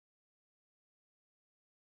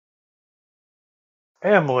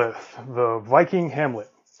Amleth, the Viking Hamlet.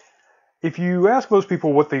 If you ask most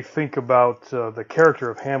people what they think about the character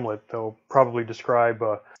of Hamlet, they'll probably describe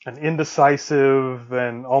an indecisive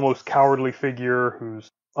and almost cowardly figure who's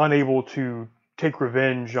unable to take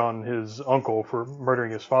revenge on his uncle for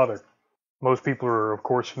murdering his father. Most people are, of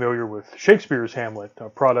course, familiar with Shakespeare's Hamlet, a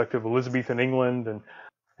product of Elizabethan England,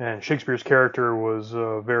 and Shakespeare's character was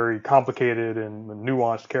a very complicated and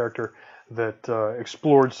nuanced character that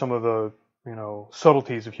explored some of the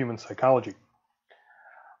subtleties of human psychology.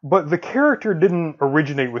 But the character didn't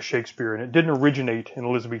originate with Shakespeare, and it didn't originate in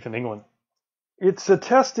Elizabethan England. It's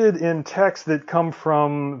attested in texts that come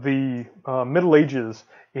from the Middle Ages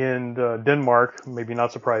in Denmark, maybe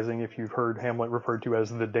not surprising if you've heard Hamlet referred to as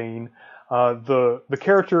the Dane. The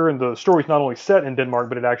character and the story is not only set in Denmark,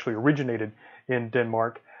 but it actually originated in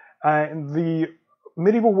Denmark. The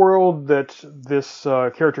medieval world that this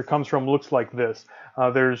character comes from looks like this.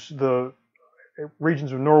 There's the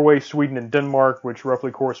regions of Norway, Sweden, and Denmark, which roughly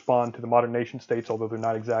correspond to the modern nation states, although they're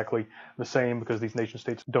not exactly the same because these nation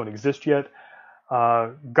states don't exist yet.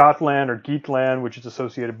 Gotland or Geatland, which is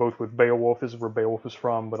associated both with Beowulf, this is where Beowulf is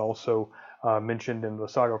from, but also mentioned in the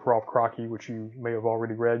saga of Rolf Kraki, which you may have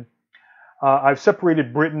already read. I've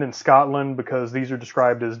separated Britain and Scotland because these are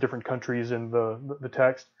described as different countries in the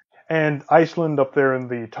text. And Iceland up there in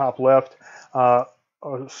the top left,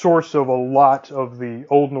 a source of a lot of the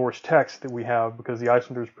Old Norse text that we have, because the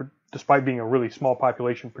Icelanders, despite being a really small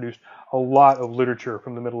population, produced a lot of literature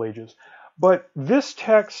from the Middle Ages. But this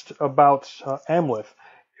text about Amleth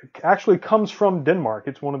actually comes from Denmark.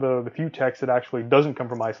 It's one of the few texts that actually doesn't come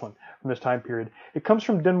from Iceland from this time period. It comes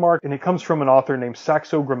from Denmark, and it comes from an author named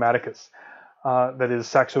Saxo Grammaticus, that is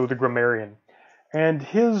Saxo the grammarian. And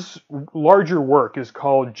his larger work is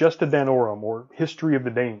called Gesta Danorum, or History of the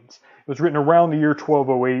Danes. It was written around the year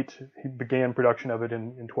 1208. He began production of it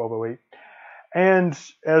in 1208. And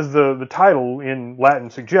as the title in Latin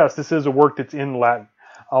suggests, this is a work that's in Latin.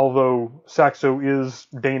 Although Saxo is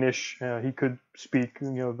Danish, he could speak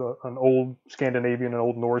an old Scandinavian, an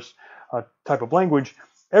old Norse type of language.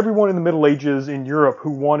 Everyone in the Middle Ages in Europe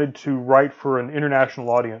who wanted to write for an international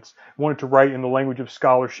audience, wanted to write in the language of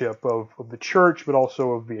scholarship of the church, but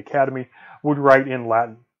also of the academy, would write in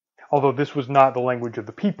Latin. Although this was not the language of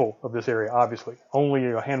the people of this area, obviously. Only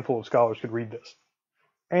a handful of scholars could read this.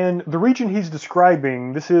 And the region he's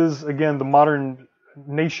describing, this is, again, the modern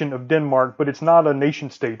nation of Denmark, but it's not a nation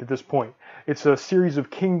state at this point. It's a series of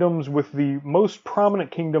kingdoms, with the most prominent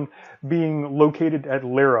kingdom being located at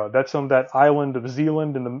Lera. That's on that island of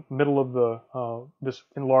Zealand in the middle of this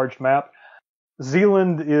enlarged map.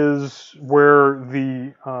 Zealand is where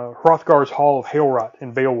the Hrothgar's Hall of Heorot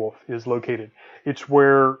in Beowulf is located. It's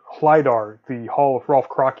where Hlydar, the Hall of Rolf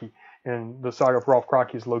Kraki in the saga of Rolf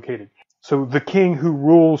Kraki, is located. So the king who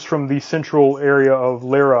rules from the central area of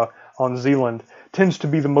Lera on Zealand tends to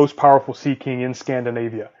be the most powerful sea king in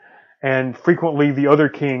Scandinavia. And frequently the other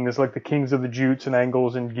kings, like the kings of the Jutes and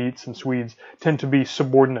Angles and Geats and Swedes, tend to be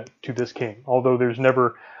subordinate to this king, although there's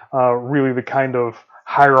never really the kind of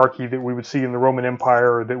hierarchy that we would see in the Roman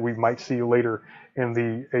Empire, or that we might see later in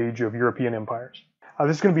the age of European empires.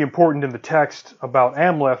 This is going to be important in the text about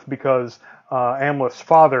Amleth, because Amleth's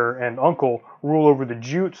father and uncle rule over the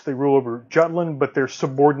Jutes, they rule over Jutland, but they're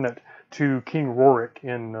subordinate to King Rorik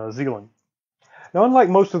in Zealand. Now, unlike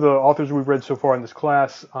most of the authors we've read so far in this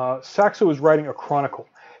class, Saxo is writing a chronicle.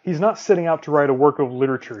 He's not setting out to write a work of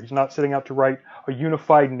literature. He's not setting out to write a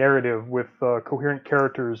unified narrative with coherent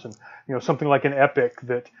characters and something like an epic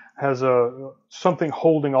that has something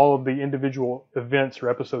holding all of the individual events or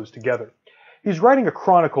episodes together. He's writing a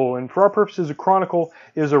chronicle, and for our purposes, a chronicle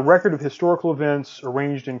is a record of historical events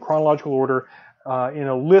arranged in chronological order in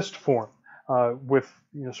a list form. With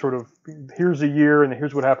sort of, here's a year, and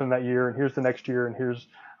here's what happened that year, and here's the next year, and here's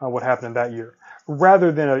what happened in that year,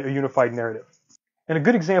 rather than a unified narrative. And a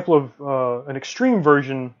good example of an extreme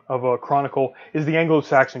version of a chronicle is the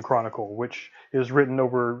Anglo-Saxon chronicle, which is written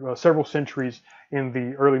over several centuries in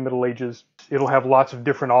the early Middle Ages. It'll have lots of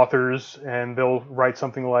different authors, and they'll write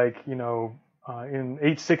something like, in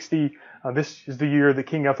 860, this is the year that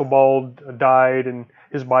King Ethelbald died, and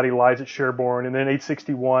his body lies at Sherborne. And then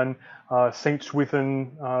 861, Saint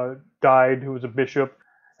Swithin died, who was a bishop.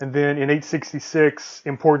 And then in 866,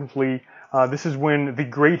 importantly, this is when the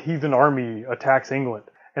Great Heathen Army attacks England.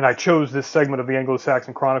 And I chose this segment of the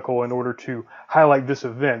Anglo-Saxon Chronicle in order to highlight this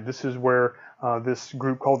event. This is where this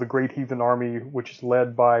group called the Great Heathen Army, which is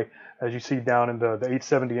led by, as you see down in the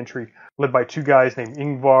 870 entry, led by two guys named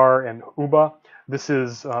Ingvar and Ubba. This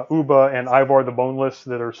is Ubba and Ivar the Boneless,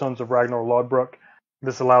 that are sons of Ragnar Lodbrok.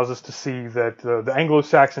 This allows us to see that the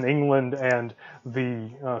Anglo-Saxon England and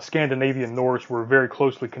the Scandinavian Norse were very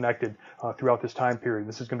closely connected throughout this time period.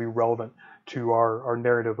 This is going to be relevant to our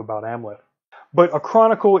narrative about Amleth. But a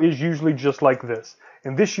chronicle is usually just like this.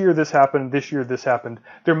 And this year this happened, this year this happened.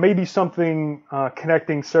 There may be something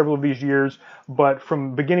connecting several of these years, but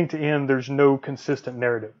from beginning to end, there's no consistent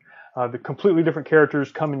narrative. The completely different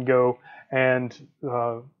characters come and go, and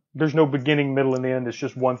there's no beginning, middle, and end. It's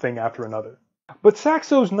just one thing after another. But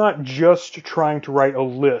Saxo's not just trying to write a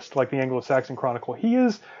list like the Anglo-Saxon Chronicle. He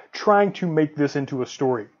is trying to make this into a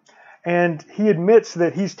story. And he admits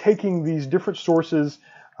that he's taking these different sources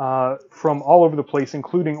from all over the place,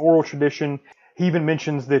 including oral tradition. He even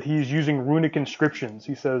mentions that he's using runic inscriptions.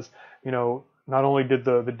 He says, not only did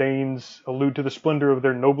the Danes allude to the splendor of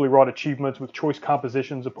their nobly wrought achievements with choice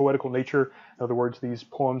compositions of poetical nature, in other words, these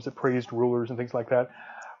poems that praised rulers and things like that,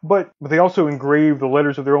 but they also engraved the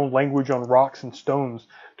letters of their own language on rocks and stones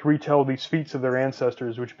to retell these feats of their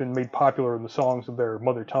ancestors, which have been made popular in the songs of their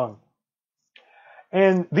mother tongue.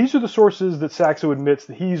 And these are the sources that Saxo admits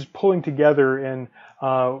that he's pulling together and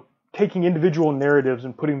taking individual narratives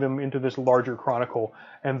and putting them into this larger chronicle.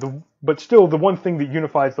 But still, the one thing that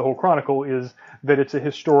unifies the whole chronicle is that it's a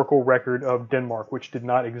historical record of Denmark, which did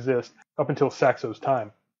not exist up until Saxo's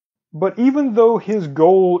time. But even though his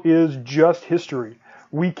goal is just history,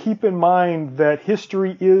 we keep in mind that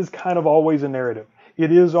history is kind of always a narrative.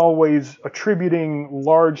 It is always attributing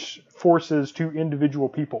large forces to individual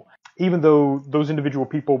people, even though those individual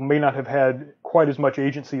people may not have had quite as much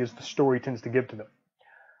agency as the story tends to give to them.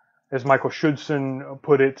 As Michael Schudson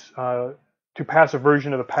put it, to pass a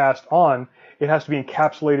version of the past on, it has to be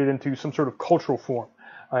encapsulated into some sort of cultural form,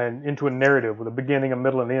 and into a narrative with a beginning, a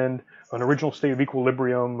middle, and end, an original state of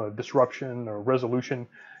equilibrium, a disruption, or resolution.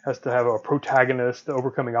 Has to have a protagonist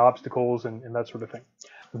overcoming obstacles and that sort of thing.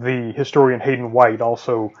 The historian Hayden White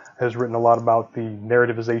also has written a lot about the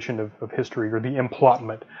narrativization of history, or the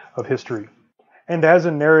emplotment of history. And as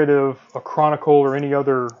a narrative, a chronicle, or any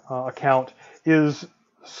other account is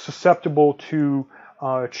susceptible to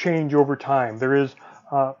change over time. There is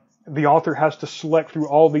the author has to select through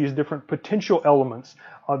all these different potential elements,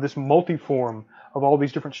 this multiform of all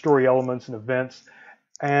these different story elements and events,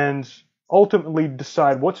 and ultimately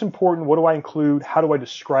decide what's important, what do I include, how do I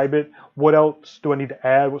describe it, what else do I need to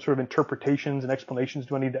add, what sort of interpretations and explanations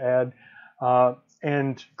do I need to add,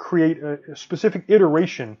 and create a specific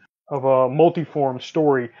iteration of a multiform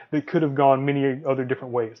story that could have gone many other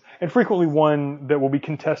different ways, and frequently one that will be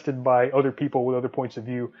contested by other people with other points of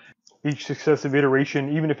view. Each successive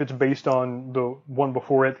iteration, even if it's based on the one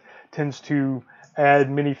before it, tends to add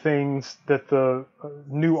many things that the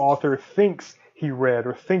new author thinks he read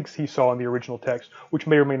or thinks he saw in the original text, which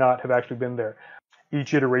may or may not have actually been there.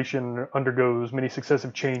 Each iteration undergoes many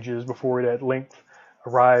successive changes before it at length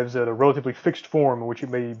arrives at a relatively fixed form in which it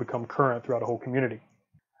may become current throughout a whole community.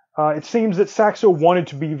 It seems that Saxo wanted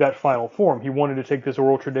to be that final form. He wanted to take this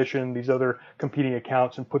oral tradition, these other competing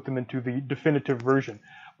accounts, and put them into the definitive version.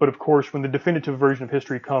 But of course, when the definitive version of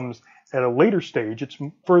history comes at a later stage, it's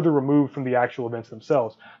further removed from the actual events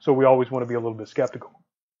themselves. So we always want to be a little bit skeptical.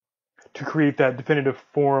 To create that definitive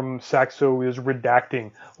form, Saxo is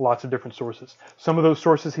redacting lots of different sources. Some of those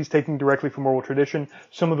sources he's taking directly from oral tradition.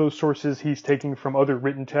 Some of those sources he's taking from other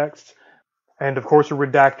written texts. And of course, a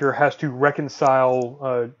redactor has to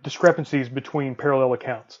reconcile discrepancies between parallel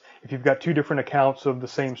accounts. If you've got two different accounts of the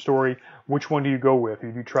same story, which one do you go with?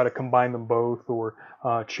 Do you try to combine them both or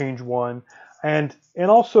change one? And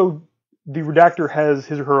also, the redactor has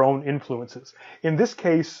his or her own influences. In this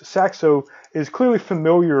case, Saxo is clearly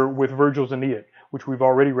familiar with Virgil's Aeneid, which we've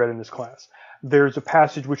already read in this class. There's a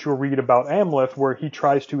passage which you'll read about Amleth where he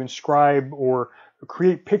tries to inscribe or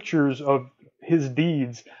create pictures of his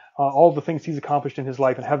deeds, all the things he's accomplished in his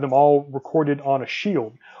life, and have them all recorded on a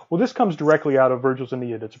shield. Well, this comes directly out of Virgil's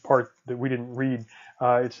Aeneid. It's a part that we didn't read.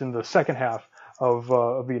 It's in the second half of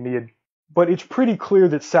the Aeneid. But it's pretty clear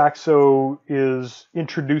that Saxo is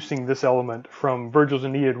introducing this element from Virgil's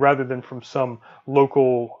Aeneid rather than from some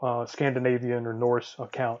local Scandinavian or Norse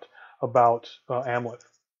account about Amleth.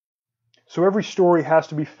 So every story has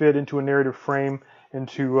to be fit into a narrative frame,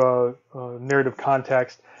 into a narrative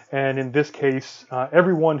context. And in this case,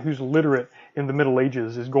 everyone who's literate in the Middle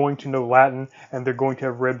Ages is going to know Latin, and they're going to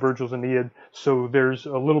have read Virgil's Aeneid. So there's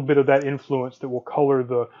a little bit of that influence that will color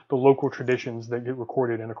the local traditions that get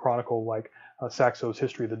recorded in a chronicle like Saxo's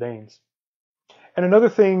History of the Danes. And another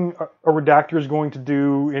thing a redactor is going to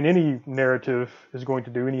do, in any narrative is going to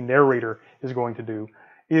do, any narrator is going to do,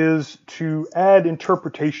 is to add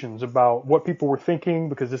interpretations about what people were thinking,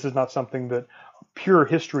 because this is not something that pure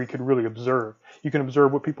history could really observe. You can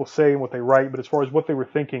observe what people say and what they write, but as far as what they were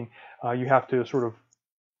thinking, you have to sort of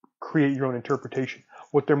create your own interpretation,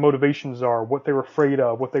 what their motivations are, what they were afraid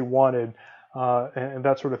of, what they wanted, and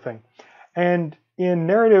that sort of thing. And in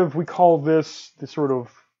narrative, we call this sort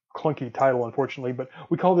of clunky title, unfortunately, but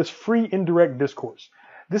we call this free indirect discourse.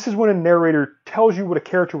 This is when a narrator tells you what a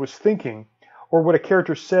character was thinking or what a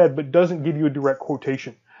character said, but doesn't give you a direct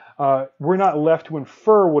quotation. We're not left to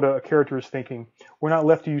infer what a character is thinking. We're not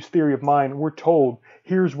left to use theory of mind. We're told,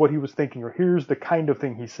 here's what he was thinking, or here's the kind of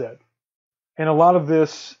thing he said. And a lot of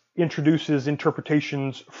this introduces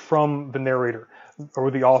interpretations from the narrator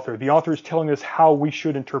or the author. The author is telling us how we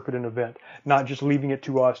should interpret an event, not just leaving it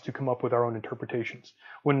to us to come up with our own interpretations.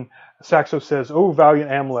 When Saxo says, "O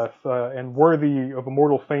valiant Amleth, and worthy of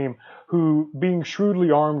immortal fame, who, being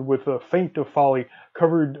shrewdly armed with a feint of folly,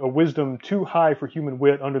 covered a wisdom too high for human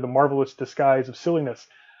wit under the marvelous disguise of silliness,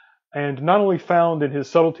 and not only found in his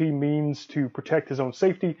subtlety means to protect his own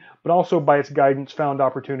safety, but also by its guidance found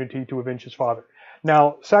opportunity to avenge his father."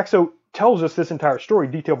 Now, Saxo tells us this entire story,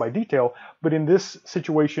 detail by detail, but in this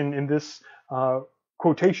situation, in this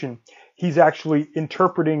quotation, he's actually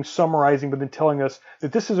interpreting, summarizing, but then telling us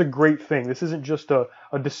that this is a great thing. This isn't just a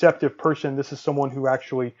deceptive person. This is someone who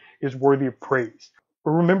actually is worthy of praise.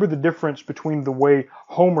 But remember the difference between the way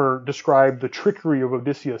Homer described the trickery of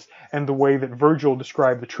Odysseus and the way that Virgil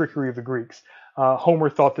described the trickery of the Greeks. Homer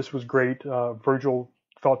thought this was great. Virgil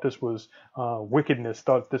thought this was wickedness,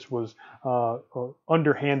 thought this was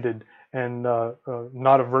underhanded and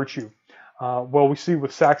not a virtue. Well, we see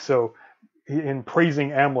with Saxo, in praising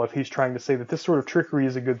Amleth, he's trying to say that this sort of trickery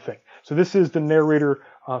is a good thing. So this is the narrator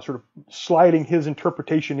sort of sliding his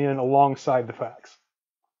interpretation in alongside the facts.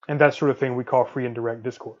 And that sort of thing we call free indirect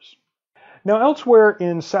discourse. Now, elsewhere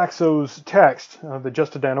in Saxo's text, the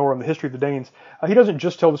Gesta Danorum, the history of the Danes, he doesn't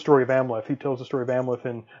just tell the story of Amleth. He tells the story of Amleth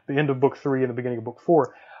in the end of Book 3 and the beginning of Book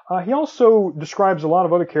 4. He also describes a lot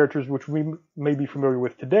of other characters which we may be familiar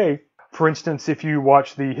with today. For instance, if you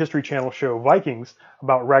watch the History Channel show Vikings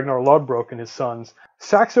about Ragnar Lodbrok and his sons,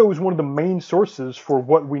 Saxo is one of the main sources for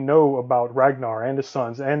what we know about Ragnar and his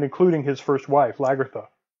sons, and including his first wife, Lagertha.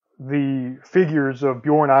 The figures of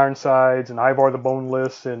Bjorn Ironsides and Ivar the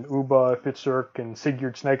Boneless and Ubba Fitzurk and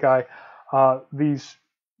Sigurd Snakeeye, these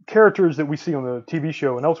characters that we see on the TV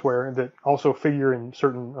show and elsewhere that also figure in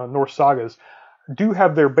certain Norse sagas, do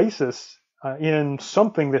have their basis in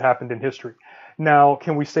something that happened in history. Now,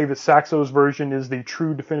 can we say that Saxo's version is the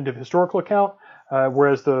true definitive historical account,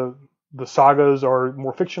 whereas the sagas are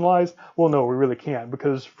more fictionalized? Well, no, we really can't,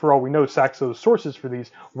 because for all we know, Saxo's sources for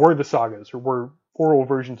these were the sagas, or were oral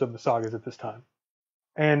versions of the sagas at this time.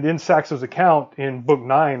 And in Saxo's account in Book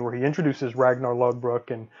 9, where he introduces Ragnar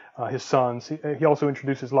Lodbrok and his sons, he also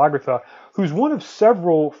introduces Lagertha, who's one of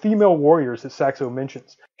several female warriors that Saxo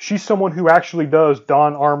mentions. She's someone who actually does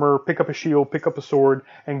don armor, pick up a shield, pick up a sword,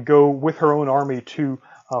 and go with her own army to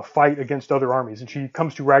fight against other armies. And she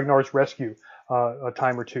comes to Ragnar's rescue a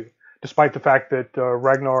time or two. Despite the fact that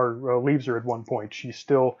Ragnar leaves her at one point, she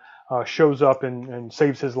still shows up and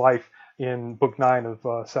saves his life in Book 9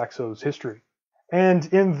 of Saxo's history. And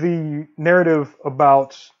in the narrative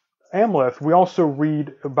about Amleth, we also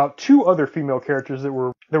read about two other female characters that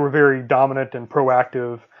were very dominant and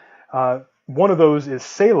proactive. One of those is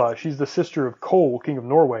Sela. She's the sister of Cole, king of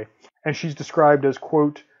Norway, and she's described as,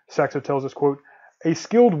 quote, Saxo tells us, quote, a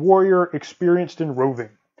skilled warrior experienced in roving.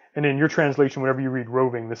 And in your translation, whenever you read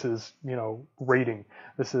roving, this is, raiding.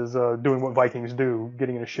 This is doing what Vikings do,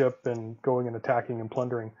 getting in a ship and going and attacking and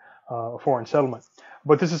plundering a foreign settlement.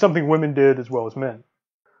 But this is something women did as well as men.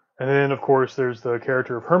 And then, of course, there's the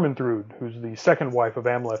character of Hermanthrud, who's the second wife of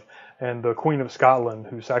Amleth, and the Queen of Scotland,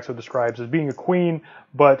 who Saxo describes as being a queen,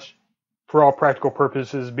 but for all practical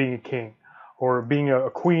purposes, being a king, or being a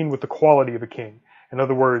queen with the quality of a king. In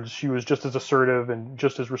other words, she was just as assertive and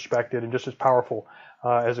just as respected and just as powerful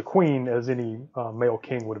as a queen as any male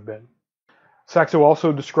king would have been. Saxo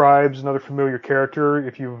also describes another familiar character.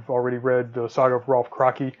 If you've already read the saga of Rolf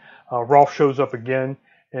Kraki, Rolf shows up again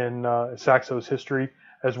in Saxo's history,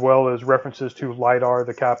 as well as references to Lydar,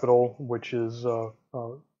 the capital, which is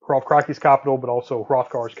Rolf Kraki's capital, but also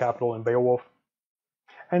Hrothgar's capital in Beowulf.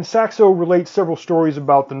 And Saxo relates several stories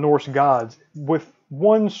about the Norse gods with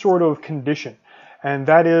one sort of condition, and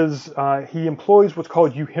that is he employs what's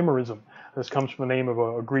called euhemerism. This comes from the name of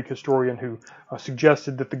a Greek historian who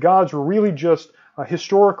suggested that the gods were really just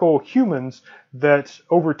historical humans that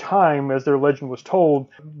over time, as their legend was told,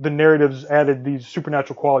 the narratives added these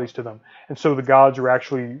supernatural qualities to them. And so the gods are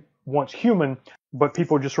actually once human, but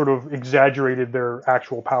people just sort of exaggerated their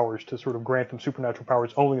actual powers to sort of grant them supernatural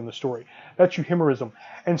powers only in the story. That's euhemerism.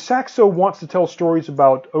 And Saxo wants to tell stories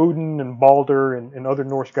about Odin and Balder and other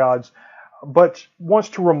Norse gods, but wants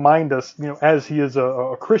to remind us, as he is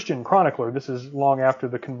a Christian chronicler, this is long after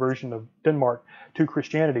the conversion of Denmark to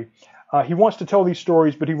Christianity, he wants to tell these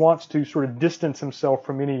stories, but he wants to sort of distance himself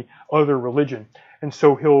from any other religion. And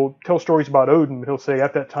so he'll tell stories about Odin. He'll say,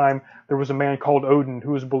 at that time, there was a man called Odin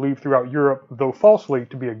who was believed throughout Europe, though falsely,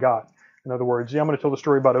 to be a god. In other words, I'm going to tell the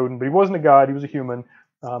story about Odin, but he wasn't a god, he was a human.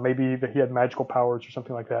 Maybe that he had magical powers or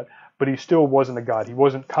something like that, but he still wasn't a god. He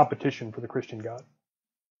wasn't competition for the Christian god.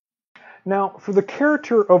 Now, for the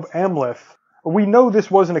character of Amleth, we know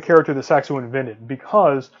this wasn't a character that Saxo invented,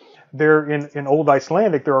 because there in Old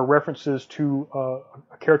Icelandic there are references to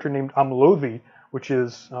a character named Amlothi, which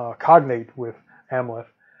is cognate with Amleth,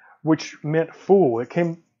 which meant fool.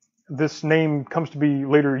 This name comes to be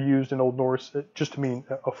later used in Old Norse just to mean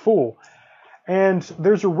a fool. And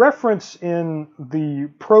there's a reference in the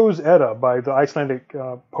Prose Edda by the Icelandic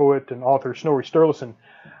poet and author Snorri Sturluson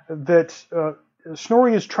that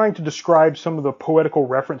Snorri is trying to describe some of the poetical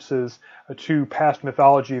references to past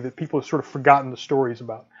mythology that people have sort of forgotten the stories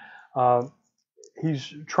about.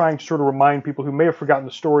 He's trying to sort of remind people who may have forgotten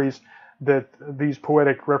the stories that these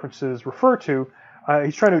poetic references refer to.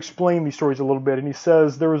 He's trying to explain these stories a little bit, and he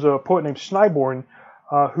says there was a poet named Sniborn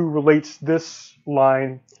who relates this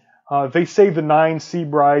line. They say the 9 sea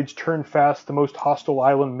brides turn fast the most hostile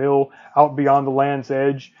island mill out beyond the land's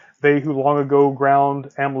edge, they who long ago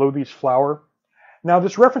ground Amlothi's flour. Now,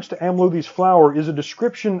 this reference to Amlothi's flour is a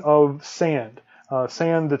description of sand,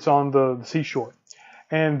 sand that's on the seashore.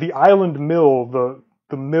 And the island mill,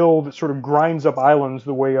 the mill that sort of grinds up islands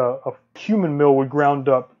the way a human mill would ground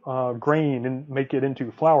up grain and make it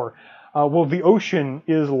into flour. Well, the ocean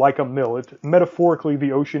is like a mill. Metaphorically,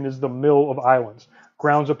 the ocean is the mill of islands,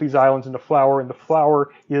 grounds up these islands into flour, and the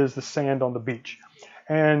flour is the sand on the beach.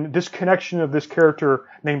 And this connection of this character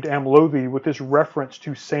named Amlothi with this reference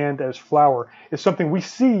to sand as flour is something we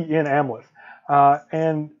see in Amleth.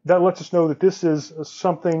 And that lets us know that this is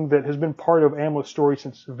something that has been part of Amleth's story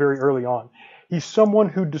since very early on. He's someone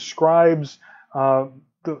who describes the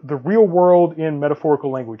real world in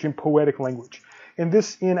metaphorical language, in poetic language. And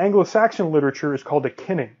this, in Anglo-Saxon literature, is called a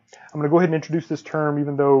kinning. I'm going to go ahead and introduce this term,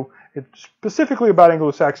 even though it's specifically about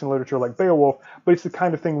Anglo-Saxon literature like Beowulf, but it's the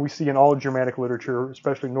kind of thing we see in all Germanic literature,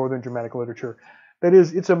 especially Northern Germanic literature. That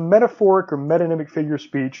is, it's a metaphoric or metonymic figure of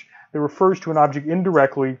speech that refers to an object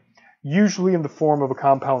indirectly, usually in the form of a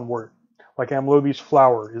compound word. Like Amlothi's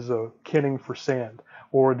flour is a kinning for sand,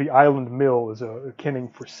 or the island mill is a kinning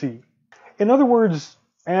for sea. In other words,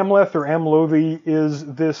 Amleth or Amlothi is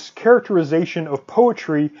this characterization of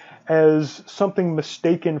poetry as something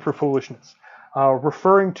mistaken for foolishness,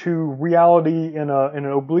 referring to reality in an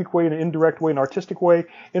oblique way, in an indirect way, an artistic way,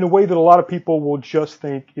 in a way that a lot of people will just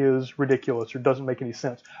think is ridiculous or doesn't make any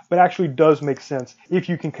sense, but actually does make sense if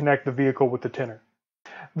you can connect the vehicle with the tenor.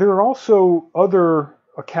 There are also other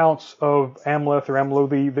accounts of Amleth or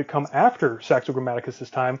Amlothi that come after Saxo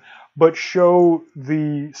Grammaticus' time, but show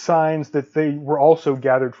the signs that they were also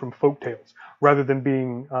gathered from folk tales, rather than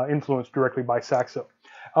being influenced directly by Saxo.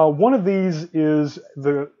 One of these is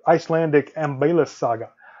the Icelandic Amleth saga,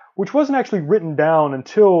 which wasn't actually written down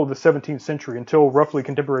until the 17th century, until roughly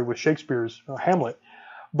contemporary with Shakespeare's Hamlet.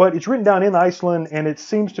 But it's written down in Iceland, and it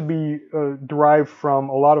seems to be derived from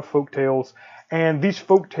a lot of folk tales. And these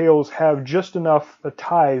folk tales have just enough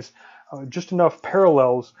ties, just enough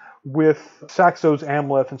parallels with Saxo's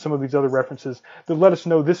Amleth and some of these other references that let us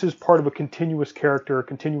know this is part of a continuous character, a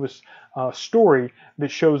continuous story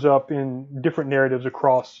that shows up in different narratives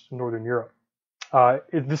across Northern Europe.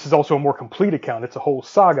 This is also a more complete account. It's a whole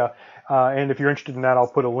saga. And if you're interested in that, I'll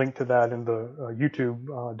put a link to that in the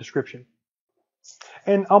YouTube description.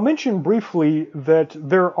 And I'll mention briefly that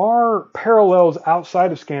there are parallels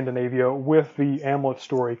outside of Scandinavia with the Amleth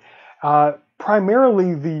story.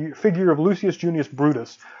 Primarily the figure of Lucius Junius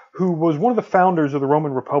Brutus, who was one of the founders of the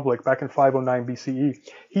Roman Republic back in 509 BCE.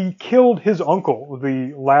 He killed his uncle,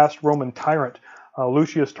 the last Roman tyrant,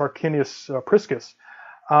 Lucius Tarquinius Priscus.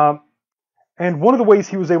 And one of the ways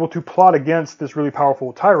he was able to plot against this really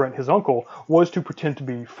powerful tyrant, his uncle, was to pretend to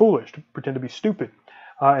be foolish, to pretend to be stupid.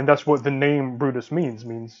 And that's what the name Brutus means,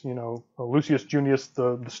 Lucius Junius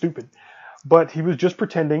the stupid. But he was just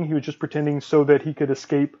pretending so that he could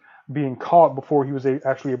escape being caught before he was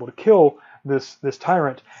actually able to kill this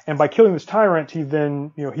tyrant. And by killing this tyrant, he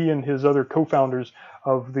then, he and his other co-founders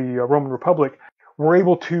of the Roman Republic were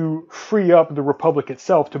able to free up the Republic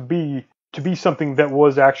itself to be something that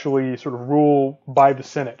was actually sort of ruled by the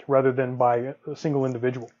Senate rather than by a single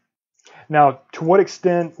individual. Now, to what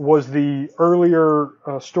extent was the earlier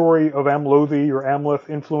story of Amleth or Amleth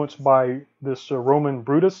influenced by this Roman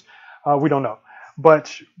Brutus? We don't know.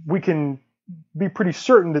 But we can be pretty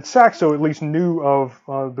certain that Saxo at least knew of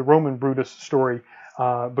the Roman Brutus story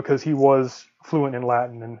because he was fluent in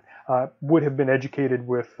Latin and would have been educated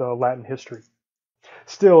with Latin history.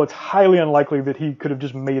 Still, it's highly unlikely that he could have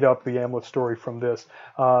just made up the Amleth story from this,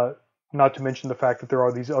 not to mention the fact that there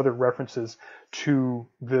are these other references to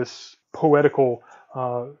this poetical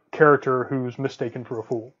character who's mistaken for a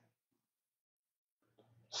fool.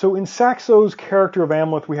 So in Saxo's character of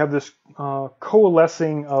Amleth, we have this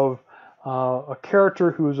coalescing of a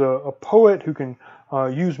character who's a poet who can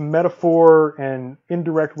use metaphor and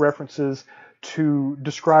indirect references to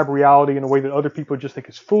describe reality in a way that other people just think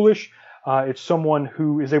is foolish. It's someone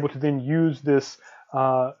who is able to then use this,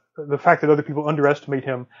 the fact that other people underestimate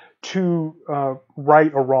him, to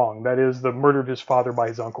right a wrong, that is, the murder of his father by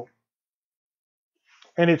his uncle.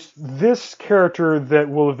 And it's this character that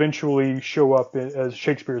will eventually show up as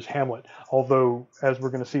Shakespeare's Hamlet, although, as we're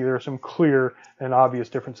going to see, there are some clear and obvious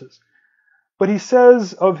differences. But he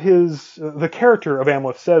says of the character of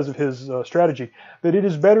Amleth says of his strategy that it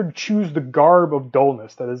is better to choose the garb of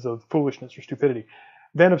dullness, that is, of foolishness or stupidity,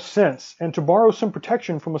 than of sense, and to borrow some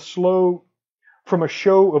protection from a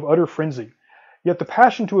show of utter frenzy. Yet the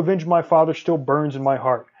passion to avenge my father still burns in my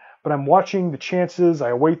heart, but I'm watching the chances, I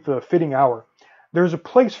await the fitting hour. There is a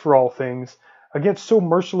place for all things. Against so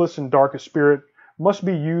merciless and dark a spirit must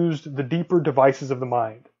be used the deeper devices of the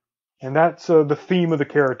mind. And that's the theme of the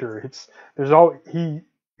character. It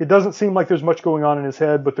doesn't seem like there's much going on in his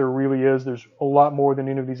head, but there really is. There's a lot more than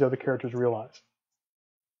any of these other characters realize.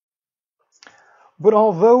 But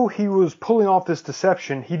although he was pulling off this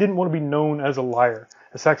deception, he didn't want to be known as a liar.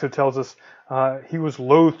 As Saxo tells us, he was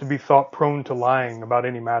loath to be thought prone to lying about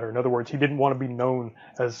any matter. In other words, he didn't want to be known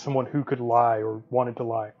as someone who could lie or wanted to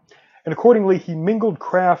lie. And accordingly, he mingled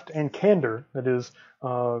craft and candor, that is,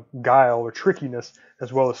 guile or trickiness,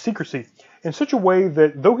 as well as secrecy, in such a way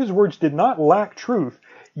that though his words did not lack truth,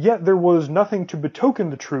 yet there was nothing to betoken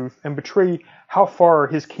the truth and betray how far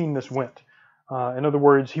his keenness went. In other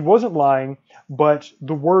words, he wasn't lying, but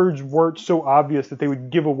the words weren't so obvious that they would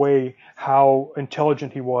give away how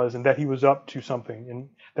intelligent he was and that he was up to something and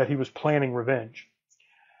that he was planning revenge.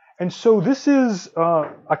 And so this is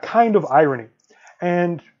a kind of irony.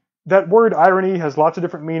 And that word irony has lots of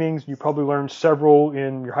different meanings. You probably learned several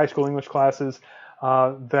in your high school English classes.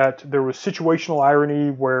 That there was situational irony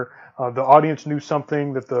where the audience knew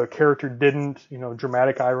something that the character didn't,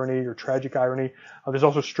 dramatic irony or tragic irony. There's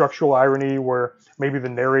also structural irony where maybe the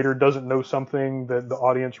narrator doesn't know something that the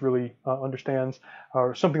audience really understands,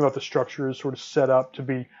 or something about the structure is sort of set up to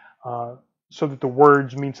be so that the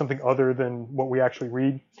words mean something other than what we actually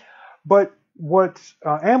read. But what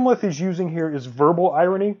Amleth is using here is verbal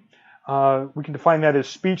irony. We can define that as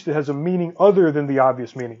speech that has a meaning other than the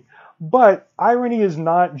obvious meaning. But irony is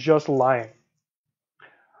not just lying.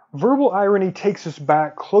 Verbal irony takes us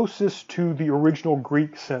back closest to the original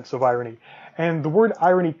Greek sense of irony. And the word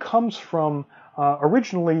irony comes from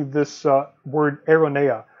originally this word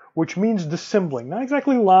eroneia, which means dissembling. Not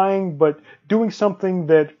exactly lying, but doing something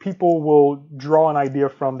that people will draw an idea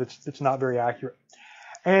from that's not very accurate.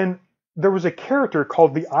 And there was a character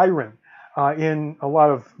called the Iron in a lot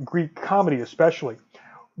of Greek comedy especially,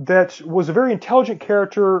 that was a very intelligent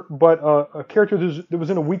character, but a character that was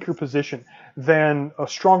in a weaker position than a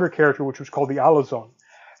stronger character, which was called the Alazon.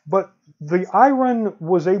 But the Iron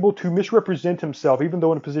was able to misrepresent himself, even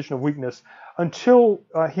though in a position of weakness, until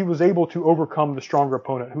he was able to overcome the stronger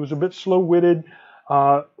opponent, who was a bit slow-witted,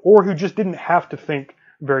 or who just didn't have to think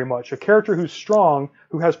very much. A character who's strong,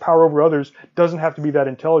 who has power over others, doesn't have to be that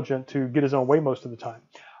intelligent to get his own way most of the time.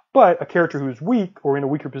 But a character who's weak or in a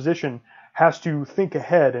weaker position has to think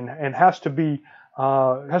ahead and has to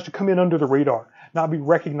come in under the radar, not be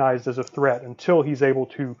recognized as a threat until he's able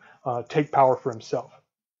to take power for himself.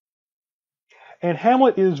 And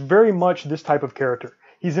Hamlet is very much this type of character.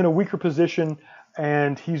 He's in a weaker position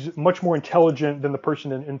and he's much more intelligent than the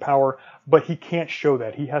person in power, but he can't show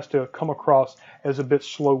that. He has to come across as a bit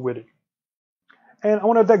slow-witted. And I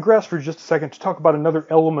want to digress for just a second to talk about another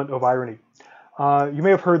element of irony. You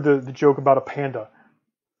may have heard the joke about a panda.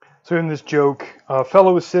 So in this joke, a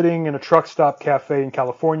fellow is sitting in a truck stop cafe in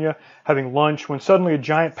California having lunch when suddenly a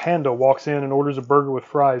giant panda walks in and orders a burger with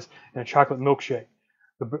fries and a chocolate milkshake.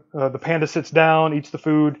 The panda sits down, eats the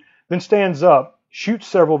food, then stands up, shoots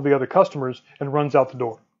several of the other customers, and runs out the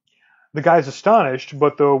door. The guy's astonished,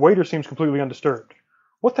 but the waiter seems completely undisturbed.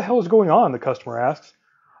 "What the hell is going on?" the customer asks.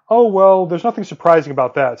 "Oh, well, there's nothing surprising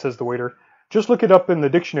about that," says the waiter. "Just look it up in the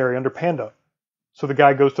dictionary under panda." So the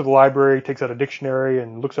guy goes to the library, takes out a dictionary,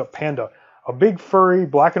 and looks up panda, a big furry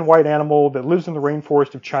black and white animal that lives in the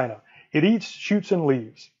rainforest of China. It eats, shoots, and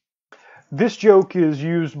leaves. This joke is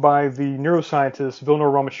used by the neuroscientist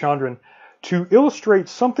Vilnor Ramachandran to illustrate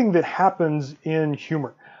something that happens in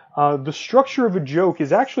humor. The structure of a joke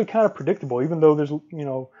is actually kind of predictable, even though there's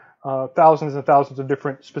thousands and thousands of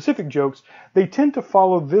different specific jokes. They tend to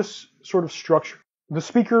follow this sort of structure. The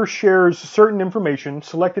speaker shares certain information,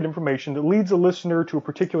 selected information, that leads a listener to a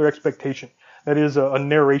particular expectation. That is a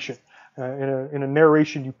narration. In a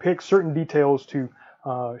narration, you pick certain details to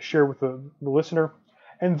share with the listener.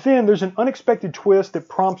 And then there's an unexpected twist that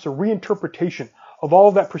prompts a reinterpretation of all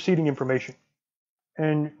of that preceding information.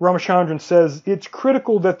 And Ramachandran says it's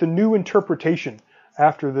critical that the new interpretation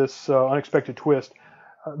after this unexpected twist,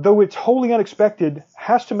 though it's wholly unexpected,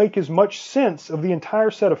 has to make as much sense of the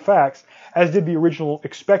entire set of facts as did the original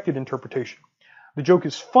expected interpretation. The joke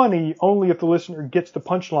is funny only if the listener gets the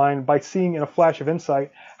punchline by seeing in a flash of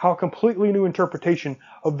insight how a completely new interpretation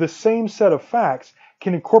of the same set of facts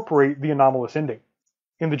can incorporate the anomalous ending.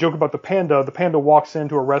 In the joke about the panda walks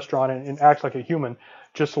into a restaurant and acts like a human,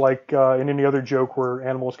 just like in any other joke where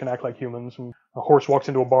animals can act like humans. And a horse walks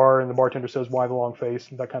into a bar and the bartender says, "Why the long face?"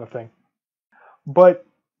 and that kind of thing. But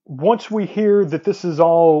once we hear that this is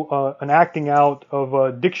all an acting out of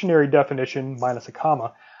a dictionary definition, minus a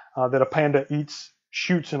comma, that a panda eats,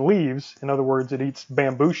 shoots, and leaves, in other words, it eats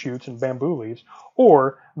bamboo shoots and bamboo leaves,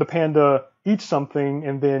 or the panda eats something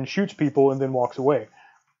and then shoots people and then walks away.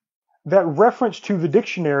 That reference to the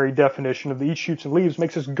dictionary definition of the eats, shoots, and leaves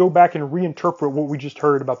makes us go back and reinterpret what we just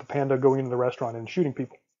heard about the panda going into the restaurant and shooting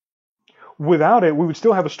people. Without it, we would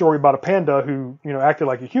still have a story about a panda who, acted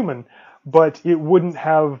like a human, but it wouldn't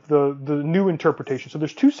have the new interpretation. So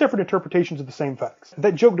there's two separate interpretations of the same facts.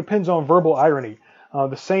 That joke depends on verbal irony.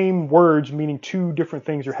 The same words meaning two different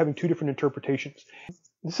things or having two different interpretations.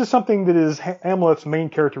 This is something that is Amleth's main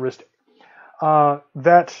characteristic.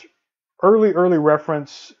 That early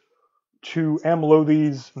reference to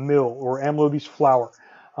Amlothi's mill or Amlothi's flour.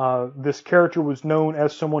 This character was known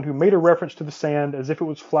as someone who made a reference to the sand as if it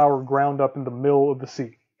was flour ground up in the mill of the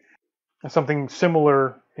sea. And something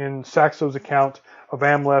similar in Saxo's account of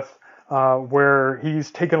Amleth, where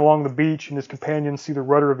he's taken along the beach and his companions see the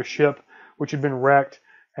rudder of a ship which had been wrecked,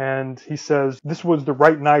 and he says, "This was the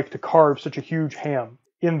right knife to carve such a huge ham."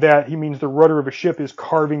 In that, he means the rudder of a ship is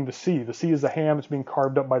carving the sea. The sea is the ham that's being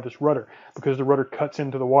carved up by this rudder because the rudder cuts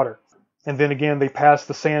into the water. And then again, they pass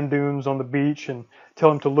the sand dunes on the beach and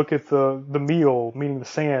tell him to look at the meal, meaning the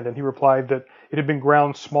sand. And he replied that it had been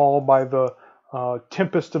ground small by the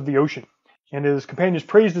tempest of the ocean. And his companions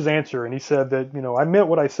praised his answer. And he said that, I meant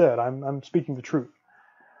what I said. I'm speaking the truth.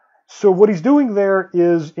 So what he's doing there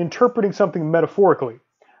is interpreting something metaphorically.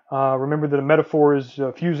 Remember that a metaphor is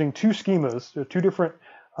fusing two schemas, two different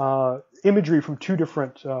imagery from two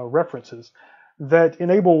different references, that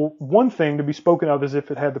enable one thing to be spoken of as if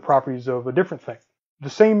it had the properties of a different thing. The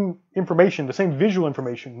same information, the same visual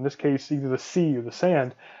information, in this case either the sea or the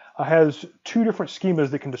sand, has two different schemas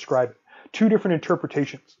that can describe it, two different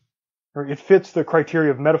interpretations. It fits the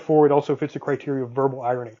criteria of metaphor, it also fits the criteria of verbal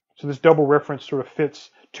irony. So this double reference sort of fits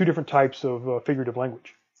two different types of figurative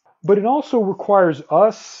language. But it also requires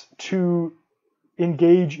us to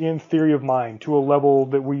engage in theory of mind to a level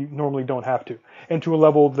that we normally don't have to, and to a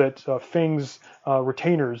level that Feng's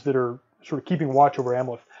retainers that are sort of keeping watch over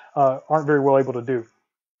Amleth aren't very well able to do.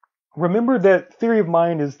 Remember that theory of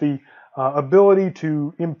mind is the ability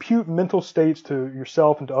to impute mental states to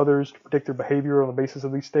yourself and to others, to predict their behavior on the basis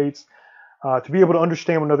of these states, to be able to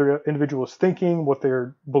understand what another individual is thinking, what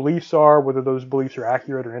their beliefs are, whether those beliefs are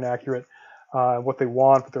accurate or inaccurate, what they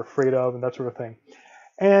want, what they're afraid of, and that sort of thing.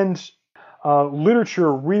 And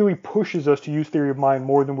literature really pushes us to use theory of mind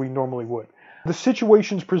more than we normally would. The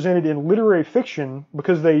situations presented in literary fiction,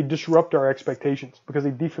 because they disrupt our expectations, because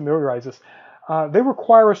they defamiliarize us, they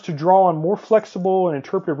require us to draw on more flexible and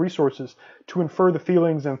interpretive resources to infer the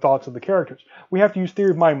feelings and thoughts of the characters. We have to use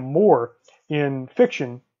theory of mind more in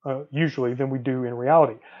fiction, usually, than we do in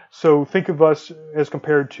reality. So think of us as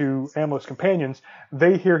compared to Amleth's companions.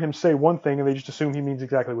 They hear him say one thing and they just assume he means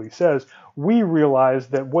exactly what he says. We realize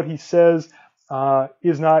that what he says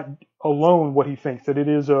is not alone what he thinks, that it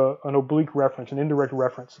is an oblique reference, an indirect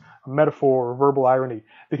reference, a metaphor or verbal irony,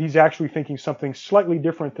 that he's actually thinking something slightly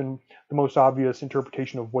different than the most obvious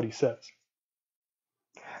interpretation of what he says.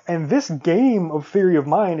 And this game of theory of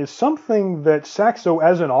mind is something that Saxo,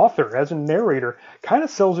 as an author, as a narrator, kind of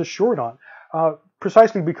sells us short on,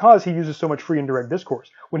 precisely because he uses so much free and direct discourse.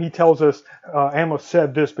 When he tells us Amleth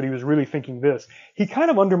said this, but he was really thinking this, he kind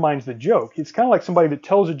of undermines the joke. It's kind of like somebody that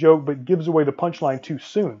tells a joke but gives away the punchline too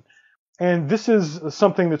soon. And this is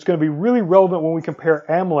something that's going to be really relevant when we compare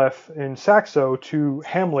Amleth in Saxo to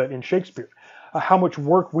Hamlet in Shakespeare. How much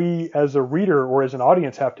work we as a reader or as an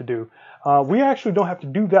audience have to do. We actually don't have to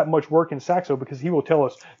do that much work in Saxo because he will tell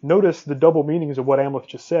us, notice the double meanings of what Amleth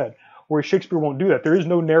just said, whereas Shakespeare won't do that. There is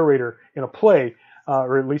no narrator in a play,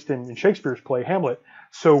 or at least in Shakespeare's play, Hamlet,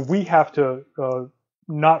 so we have to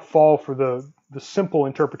not fall for the simple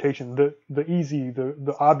interpretation, the easy,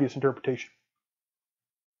 the obvious interpretation.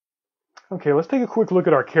 Okay, let's take a quick look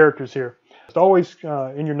at our characters here. Always,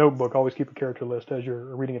 in your notebook, always keep a character list as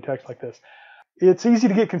you're reading a text like this. It's easy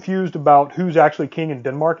to get confused about who's actually king in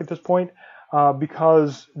Denmark at this point,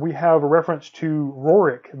 because we have a reference to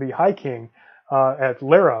Rorik, the High King, at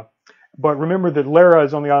Lara. But remember that Lara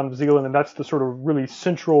is on the island of Zealand, and that's the sort of really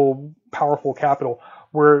central, powerful capital,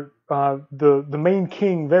 where the main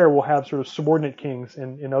king there will have sort of subordinate kings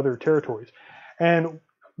in other territories. And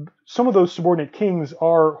some of those subordinate kings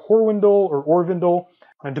are Horwendel or Orvindel,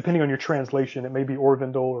 and depending on your translation, it may be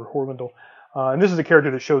Orvindel or Horwendel. And this is a character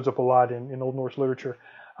that shows up a lot in Old Norse literature.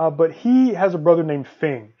 But he has a brother named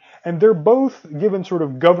Fing, and they're both given sort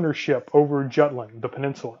of governorship over Jutland, the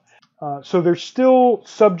peninsula. So they're still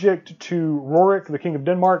subject to Rorik, the king of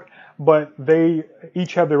Denmark, but they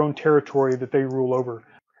each have their own territory that they rule over.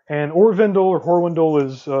 And Orvindel or Horwendel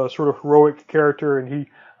is a sort of heroic character, and he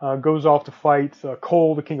goes off to fight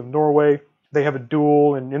Cole, the king of Norway. They have a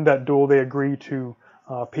duel, and in that duel they agree to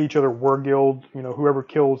pay each other wargild. You know, whoever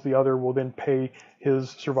kills the other will then pay his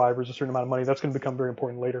survivors a certain amount of money. That's going to become very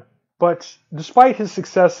important later. But despite his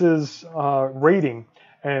successes raiding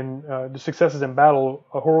and the successes in battle,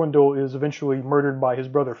 Horwendel is eventually murdered by his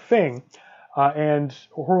brother Fing, and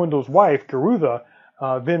Horwendel's wife, Gerutha,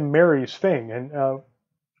 then marries Fing.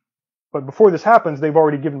 But before this happens, they've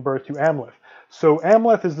already given birth to Amleth. So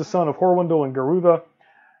Amleth is the son of Horwendel and Gerutha.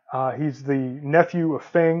 He's the nephew of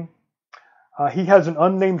Fing. He has an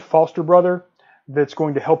unnamed foster brother that's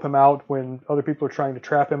going to help him out when other people are trying to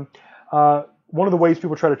trap him. One of the ways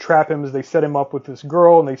people try to trap him is they set him up with this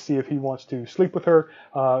girl and they see if he wants to sleep with her.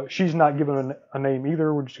 She's not given a name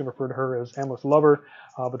either. We're just going to refer to her as Amleth's lover.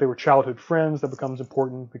 But they were childhood friends. That becomes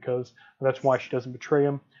important because that's why she doesn't betray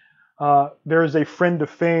him. There is a friend of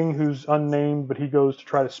Fing who's unnamed, but he goes to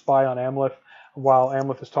try to spy on Amleth while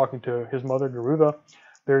Amleth is talking to his mother, Gerutha.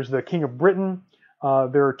 There's the king of Britain.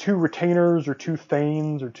 There are two retainers or two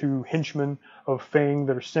thanes or two henchmen of Fing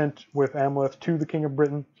that are sent with Amleth to the king of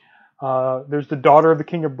Britain. There's the daughter of the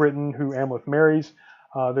king of Britain who Amleth marries.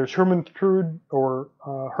 There's Hermantrude or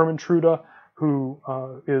Hermantruda, who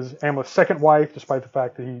is Amleth's second wife, despite the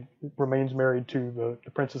fact that he remains married to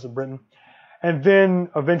the princess of Britain. And then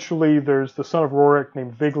eventually there's the son of Rorik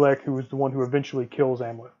named Viglek, who is the one who eventually kills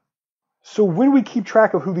Amleth. So when we keep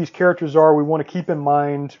track of who these characters are, we want to keep in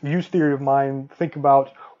mind, use theory of mind, think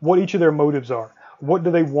about what each of their motives are. What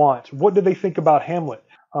do they want? What do they think about Hamlet?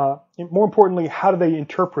 More importantly, how do they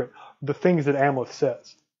interpret the things that Amleth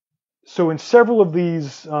says? So in several of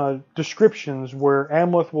these descriptions where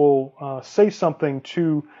Amleth will say something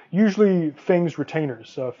to usually Fing's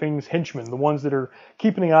retainers, Fing's henchmen, the ones that are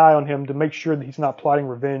keeping an eye on him to make sure that he's not plotting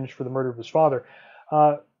revenge for the murder of his father,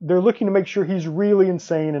 they're looking to make sure he's really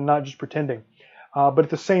insane and not just pretending. But at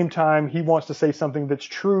the same time, he wants to say something that's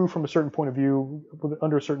true from a certain point of view,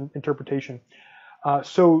 under a certain interpretation.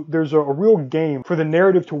 So there's a real game. For the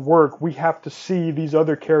narrative to work, we have to see these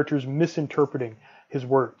other characters misinterpreting his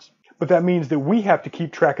words. But that means that we have to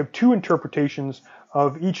keep track of two interpretations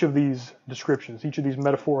of each of these descriptions, each of these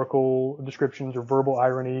metaphorical descriptions or verbal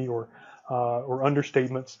irony or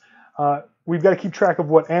understatements. We've got to keep track of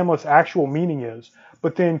what Amleth's actual meaning is,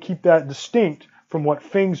 but then keep that distinct from what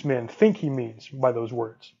Fing's men think he means by those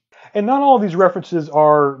words. And not all of these references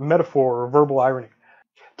are metaphor or verbal irony.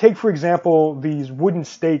 Take, for example, these wooden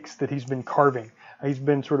stakes that he's been carving. He's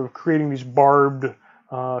been sort of creating these barbed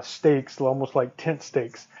stakes, almost like tent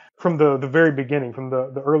stakes, from the very beginning, from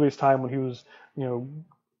the earliest time when he was,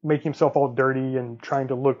 making himself all dirty and trying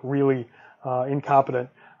to look really incompetent.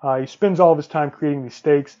 He spends all of his time creating these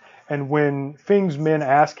stakes, and when Fing's men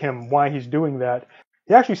ask him why he's doing that,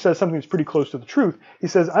 he actually says something that's pretty close to the truth. He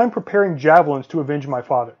says, "I'm preparing javelins to avenge my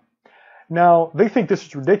father." Now, they think this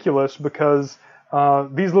is ridiculous because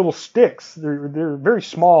these little sticks, they're very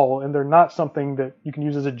small, and they're not something that you can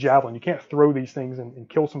use as a javelin. You can't throw these things and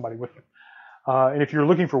kill somebody with them. And if you're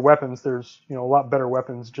looking for weapons, there's a lot better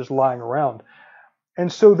weapons just lying around.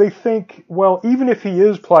 And so they think, well, even if he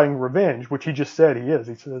is plotting revenge, which he just said he is,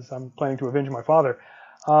 he says, "I'm planning to avenge my father,"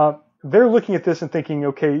 they're looking at this and thinking,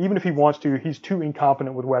 okay, even if he wants to, he's too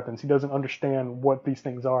incompetent with weapons. He doesn't understand what these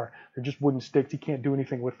things are. They're just wooden sticks. He can't do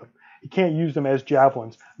anything with them. He can't use them as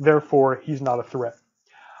javelins. Therefore, he's not a threat.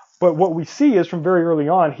 But what we see is from very early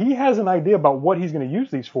on, he has an idea about what he's going to use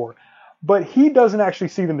these for. But he doesn't actually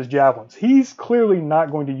see them as javelins. He's clearly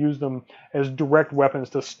not going to use them as direct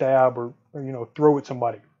weapons to stab or throw at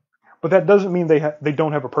somebody. But that doesn't mean they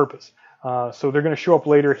don't have a purpose. So they're going to show up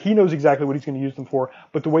later. He knows exactly what he's going to use them for,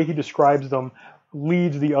 but the way he describes them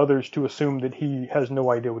leads the others to assume that he has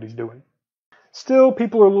no idea what he's doing. Still,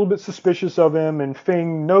 people are a little bit suspicious of him, and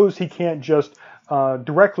Fing knows he can't just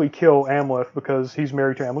directly kill Amleth because he's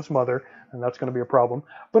married to Amleth's mother, and that's going to be a problem.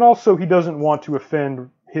 But also, he doesn't want to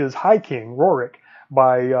offend his High King, Rorik,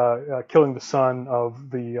 by killing the son of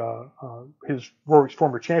Rorik's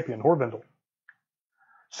former champion, Horvindel.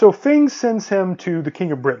 So Fing sends him to the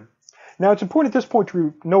King of Britain. Now, it's important at this point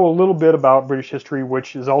to know a little bit about British history,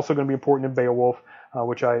 which is also going to be important in Beowulf,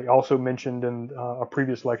 which I also mentioned in a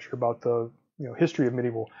previous lecture about the history of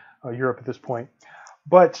medieval Europe at this point.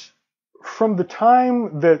 But from the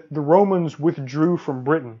time that the Romans withdrew from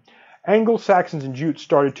Britain, Anglo-Saxons and Jutes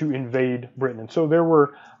started to invade Britain. And so there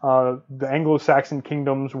were the Anglo-Saxon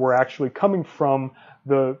kingdoms were actually coming from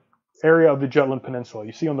the area of the Jutland Peninsula.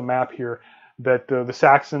 You see on the map here that the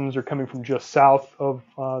Saxons are coming from just south of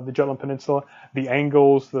the Jutland Peninsula. The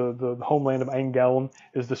Angles, the homeland of Angeln,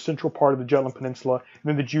 is the central part of the Jutland Peninsula. And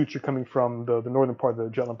then the Jutes are coming from the northern part of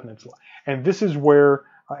the Jutland Peninsula. And this is where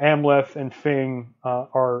Amleth and Fing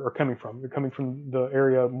are coming from. They're coming from the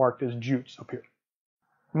area marked as Jutes up here.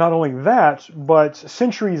 Not only that, but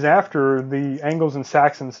centuries after the Angles and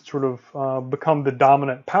Saxons sort of become the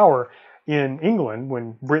dominant power in England,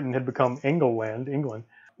 when Britain had become Engleland, England,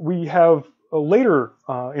 we have later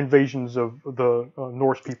invasions of the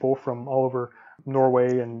Norse people from all over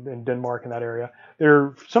Norway and Denmark and that area.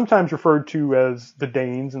 They're sometimes referred to as the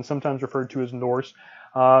Danes and sometimes referred to as Norse.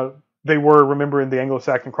 They were, remember in the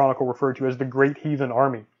Anglo-Saxon Chronicle, referred to as the Great Heathen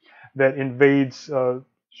Army that invades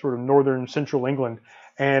sort of northern central England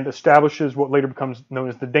and establishes what later becomes known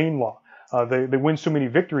as the Danelaw. They win so many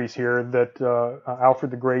victories here that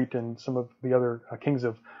Alfred the Great and some of the other kings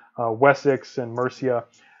of Wessex and Mercia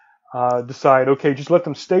decide, okay, just let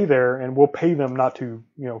them stay there and we'll pay them not to,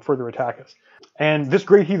 further attack us. And this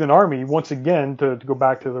Great Heathen Army, once again, to go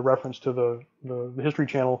back to the reference to the History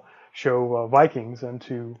Channel show Vikings and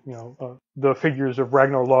to, the figures of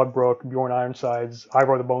Ragnar Lodbrok, Bjorn Ironsides,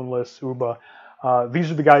 Ivar the Boneless, Ubba, these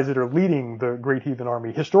are the guys that are leading the Great Heathen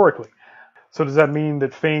Army historically. So does that mean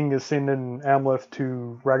that Fing is sending Amleth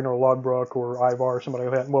to Ragnar Lodbrok or Ivar or somebody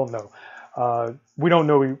like that? Well, no. We don't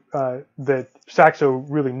know that Saxo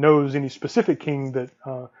really knows any specific king that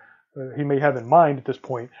he may have in mind at this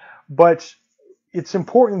point, but it's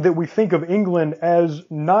important that we think of England as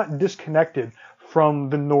not disconnected from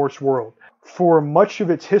the Norse world. For much of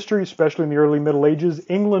its history, especially in the early Middle Ages,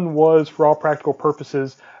 England was, for all practical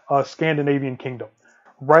purposes, a Scandinavian kingdom,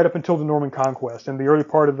 right up until the Norman Conquest. In the early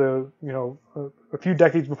part of the, a few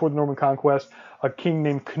decades before the Norman Conquest, a king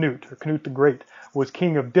named Canute, or Canute the Great, was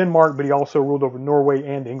king of Denmark, but he also ruled over Norway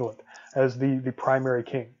and England as the primary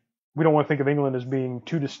king. We don't want to think of England as being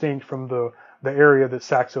too distinct from the area that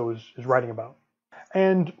Saxo is writing about.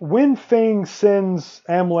 And when Fing sends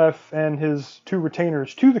Amleth and his two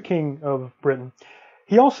retainers to the king of Britain,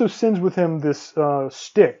 he also sends with him this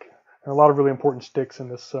stick, and a lot of really important sticks in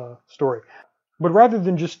this story. But rather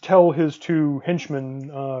than just tell his two henchmen,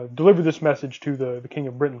 deliver this message to the king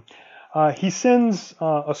of Britain, he sends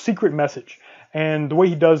a secret message. And the way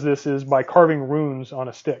he does this is by carving runes on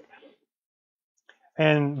a stick.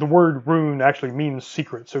 And the word rune actually means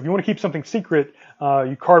secret. So if you want to keep something secret,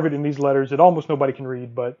 you carve it in these letters that almost nobody can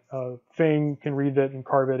read, but Fing can read it and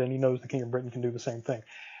carve it, and he knows the king of Britain can do the same thing.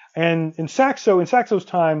 And in Saxo's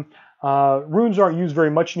time, runes aren't used very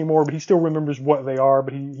much anymore, but he still remembers what they are,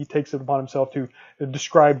 but he takes it upon himself to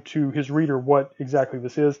describe to his reader what exactly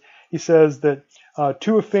this is. He says that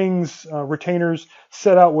two of Fing's retainers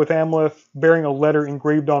set out with Amleth bearing a letter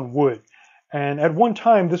engraved on wood. And at one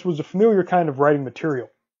time, this was a familiar kind of writing material.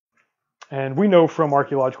 And we know from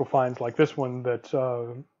archaeological finds like this one that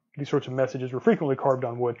these sorts of messages were frequently carved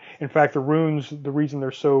on wood. In fact, the runes, the reason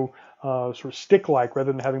they're so sort of stick-like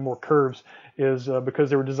rather than having more curves is because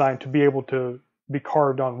they were designed to be able to be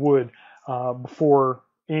carved on wood before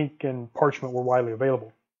ink and parchment were widely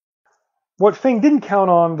available. What Fing didn't count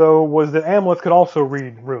on, though, was that Amleth could also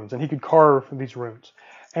read runes, and he could carve these runes.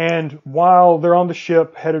 And while they're on the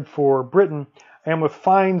ship headed for Britain, Amleth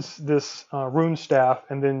finds this rune staff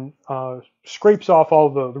and then scrapes off all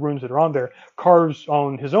the runes that are on there, carves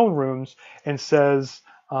on his own runes, and says,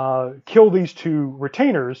 kill these two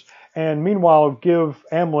retainers, and meanwhile give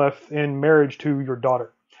Amleth in marriage to your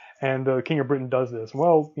daughter. And the king of Britain does this.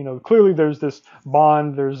 Well, clearly there's this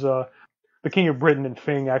bond. There's the king of Britain and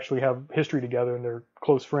Fing actually have history together, and they're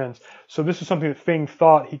close friends. So this is something that Fing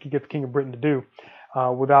thought he could get the King of Britain to do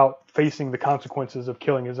without facing the consequences of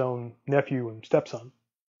killing his own nephew and stepson.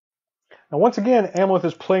 Now, once again, Amleth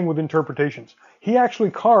is playing with interpretations. He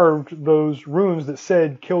actually carved those runes that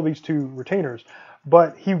said, kill these two retainers,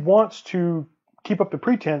 but he wants to keep up the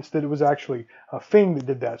pretense that it was actually Fing that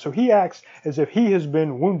did that. So he acts as if he has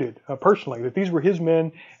been wounded personally, that these were his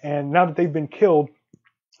men, and now that they've been killed,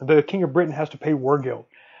 the King of Britain has to pay wargild.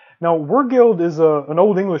 Now, wargild is an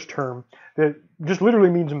Old English term that just literally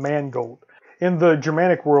means mangold. In the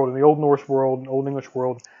Germanic world, in the Old Norse world, and Old English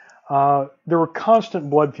world, there were constant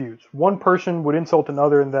blood feuds. One person would insult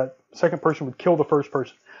another, and that second person would kill the first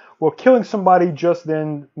person. Well, killing somebody just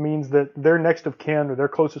then means that their next of kin or their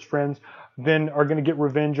closest friends then are going to get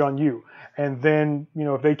revenge on you. And then,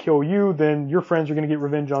 if they kill you, then your friends are going to get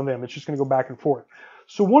revenge on them. It's just going to go back and forth.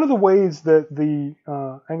 So one of the ways that the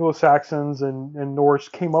Anglo-Saxons and Norse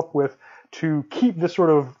came up with to keep this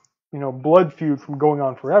sort of, blood feud from going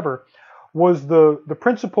on forever was the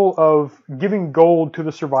principle of giving gold to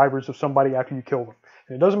the survivors of somebody after you kill them.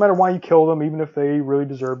 And it doesn't matter why you kill them, even if they really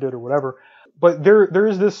deserved it or whatever. But there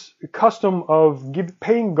is this custom of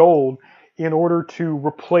paying gold in order to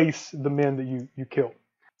replace the men that you killed.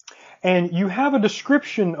 And you have a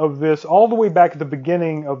description of this all the way back at the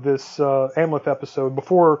beginning of this Amleth episode.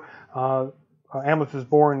 Before Amleth is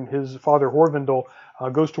born, his father Horvindal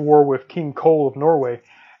goes to war with King Cole of Norway.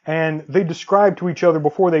 And they describe to each other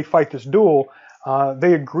before they fight this duel,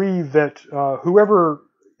 they agree that whoever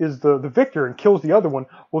is the victor and kills the other one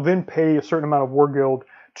will then pay a certain amount of wargild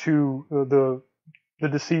to the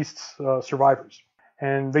deceased's survivors.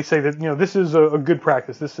 And they say that, this is a good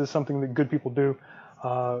practice. This is something that good people do.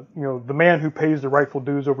 The man who pays the rightful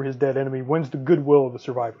dues over his dead enemy wins the goodwill of the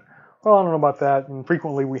survivor. Well, I don't know about that. And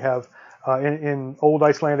frequently we have, in old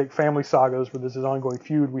Icelandic family sagas where this is ongoing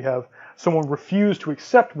feud, we have someone refuse to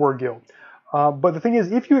accept wargild. But the thing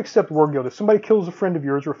is, if you accept wargild, if somebody kills a friend of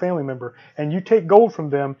yours or a family member and you take gold from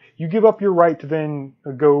them, you give up your right to then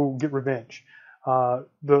go get revenge.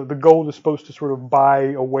 The gold is supposed to sort of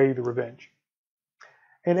buy away the revenge.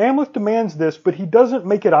 And Amleth demands this, but he doesn't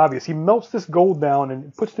make it obvious. He melts this gold down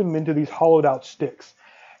and puts them into these hollowed out sticks.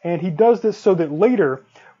 And he does this so that later,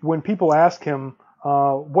 when people ask him,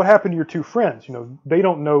 what happened to your two friends? They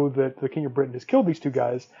don't know that the King of Britain has killed these two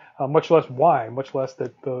guys, much less why, much less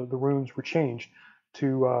that the runes were changed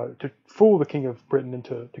to fool the King of Britain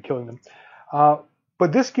into killing them.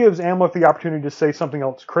 But this gives Amleth the opportunity to say something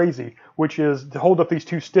else crazy, which is to hold up these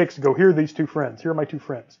two sticks and go, here are these two friends. Here are my two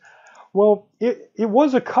friends. Well, it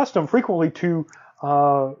was a custom frequently to,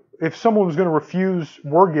 if someone was going to refuse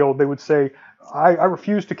wargild, they would say, I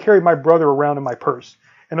refuse to carry my brother around in my purse.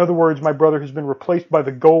 In other words, my brother has been replaced by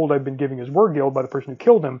the gold I've been giving as wargild by the person who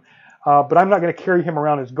killed him, but I'm not going to carry him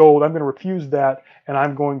around as gold. I'm going to refuse that, and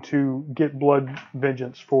I'm going to get blood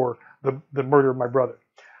vengeance for the murder of my brother.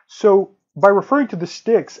 So by referring to the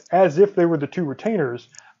sticks as if they were the two retainers,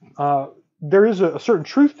 there is a certain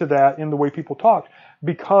truth to that in the way people talk,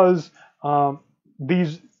 because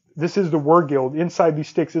this is the wargild. Inside these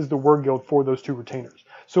sticks is the wargild for those two retainers.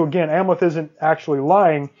 So again, Amleth isn't actually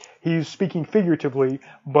lying. He's speaking figuratively,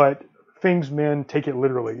 but Fing's men take it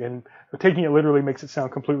literally. And taking it literally makes it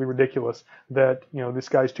sound completely ridiculous that, this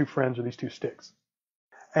guy's two friends are these two sticks.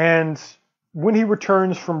 And when he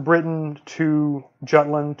returns from Britain to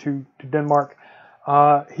Jutland, to Denmark,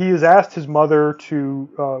 he has asked his mother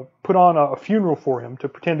to put on a funeral for him, to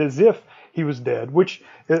pretend as if he was dead, which,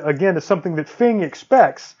 again, is something that Fing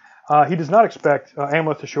expects. He does not expect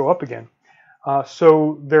Amleth to show up again.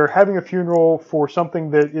 So they're having a funeral for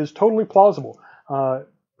something that is totally plausible.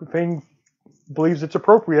 Fing believes it's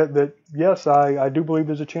appropriate that, yes, I do believe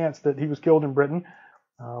there's a chance that he was killed in Britain.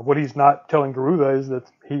 What he's not telling Garuda is that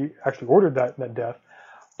he actually ordered that death.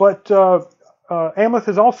 But Amleth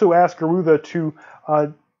has also asked Garuda to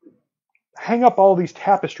hang up all these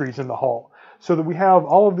tapestries in the hall, so that we have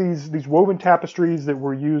all of these woven tapestries that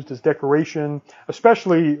were used as decoration,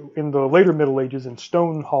 especially in the later Middle Ages in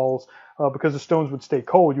stone halls, because the stones would stay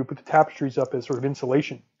cold. You put the tapestries up as sort of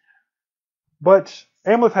insulation. But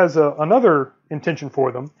Amleth has another intention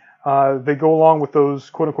for them. They go along with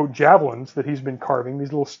those quote-unquote javelins that he's been carving,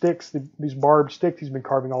 these little sticks, these barbed sticks he's been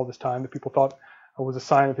carving all this time that people thought was a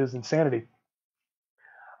sign of his insanity.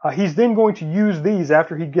 He's then going to use these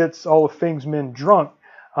after he gets all of Fing's men drunk,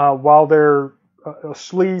 while they're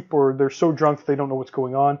asleep or they're so drunk that they don't know what's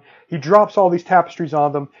going on. He drops all these tapestries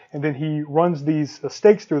on them, and then he runs these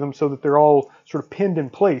stakes through them so that they're all sort of pinned in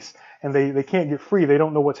place, and they can't get free. They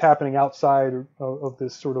don't know what's happening outside of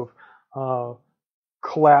this sort of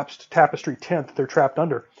collapsed tapestry tent that they're trapped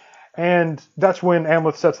under. And that's when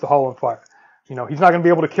Amleth sets the hall on fire. he's not going to be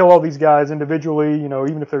able to kill all these guys individually.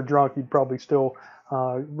 Even if they're drunk, he'd probably still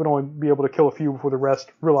would only be able to kill a few before the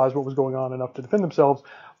rest realized what was going on enough to defend themselves.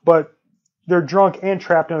 But they're drunk and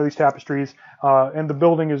trapped under these tapestries, and the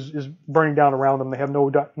building is burning down around them. They have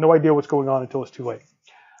no idea what's going on until it's too late.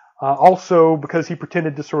 Also, because he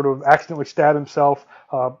pretended to sort of accidentally stab himself,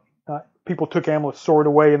 people took Amleth's sword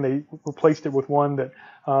away and they replaced it with one that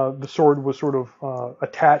the sword was sort of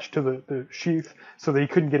attached to the sheath so that he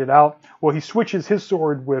couldn't get it out. Well, he switches his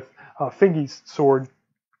sword with Fingi's sword.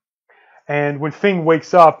 And when Fing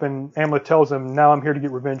wakes up and Amleth tells him, "Now I'm here to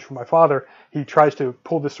get revenge for my father," he tries to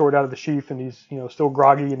pull the sword out of the sheath and he's still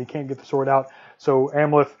groggy and he can't get the sword out. So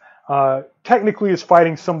Amleth technically is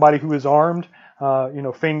fighting somebody who is armed.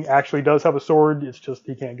 Fing actually does have a sword. It's just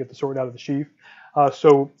he can't get the sword out of the sheath.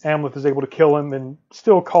 So Amleth is able to kill him and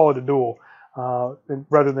still call it a duel,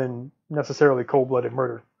 rather than necessarily cold-blooded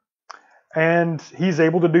murder. And he's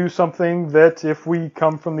able to do something that, if we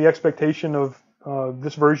come from the expectation of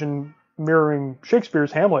this version mirroring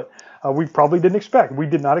Shakespeare's Hamlet, we probably didn't expect. We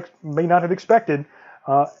may not have expected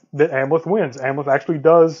that Amleth wins. Amleth actually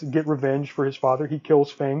does get revenge for his father. He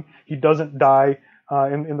kills Fing. He doesn't die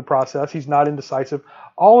in the process. He's not indecisive.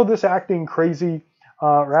 All of this acting crazy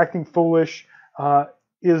or acting foolish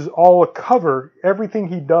is all a cover. Everything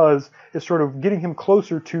he does is sort of getting him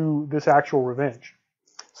closer to this actual revenge.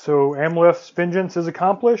 So Amleth's vengeance is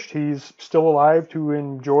accomplished. He's still alive to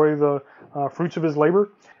enjoy the fruits of his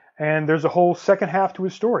labor. And there's a whole second half to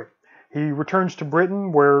his story. He returns to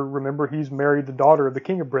Britain, where, remember, he's married the daughter of the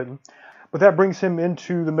King of Britain. But that brings him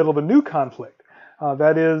into the middle of a new conflict.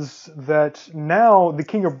 That is that now the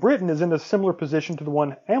King of Britain is in a similar position to the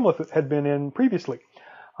one Amleth had been in previously.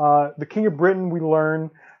 The King of Britain, we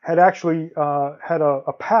learn, had actually had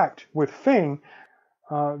a pact with Fing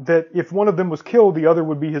that if one of them was killed, the other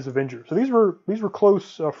would be his avenger. So these were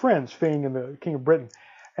close friends, Fing and the King of Britain.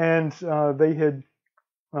 And they had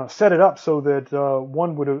set it up so that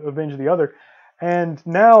one would avenge the other. And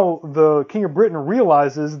now the King of Britain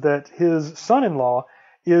realizes that his son-in-law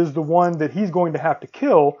is the one that he's going to have to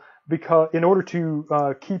kill in order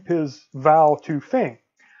to keep his vow to Fing.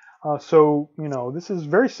 So this is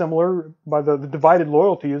very similar. By the divided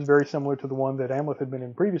loyalty is very similar to the one that Amleth had been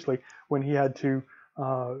in previously, when he had to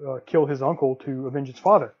kill his uncle to avenge his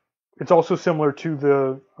father. It's also similar to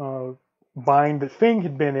the bind that Fing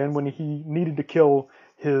had been in when he needed to kill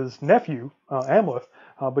his nephew, Amleth,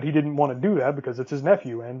 but he didn't want to do that because it's his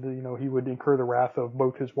nephew, and he would incur the wrath of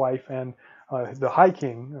both his wife and the High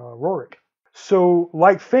King, Rorik. So,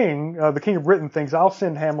 like Fing, the King of Britain thinks, "I'll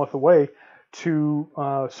send Hamlet away to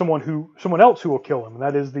someone else who will kill him," and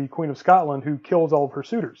that is the Queen of Scotland, who kills all of her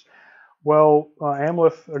suitors. Well,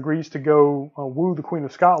 Amleth agrees to go woo the Queen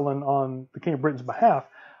of Scotland on the King of Britain's behalf,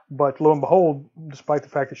 but lo and behold, despite the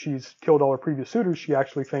fact that she's killed all her previous suitors, she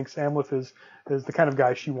actually thinks Amleth is the kind of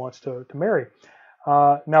guy she wants to marry.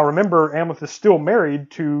 Now remember, Amleth is still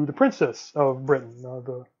married to the Princess of Britain,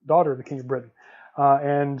 the daughter of the King of Britain,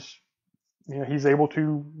 and he's able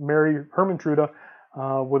to marry Hermantrude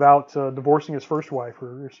without divorcing his first wife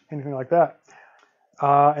or anything like that.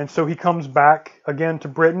 And so he comes back again to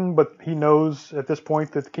Britain, but he knows at this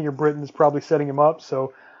point that the King of Britain is probably setting him up,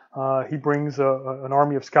 so he brings an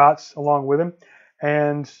army of Scots along with him.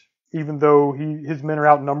 And even though his men are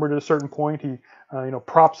outnumbered at a certain point, he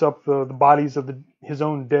props up the bodies of his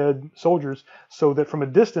own dead soldiers so that from a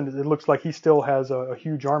distance it looks like he still has a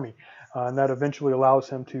huge army. And that eventually allows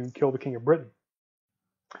him to kill the King of Britain.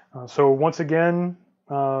 So once again,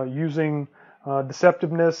 using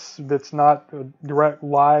deceptiveness that's not a direct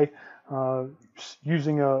lie,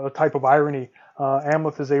 using a type of irony,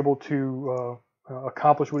 Amleth is able to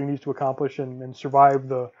accomplish what he needs to accomplish and survive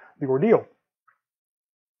the ordeal.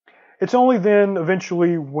 It's only then,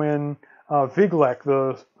 eventually, when Viglek,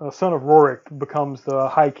 the son of Rorik, becomes the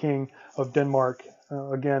High King of Denmark,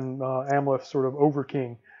 again, Amleth's sort of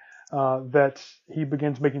over-king, that he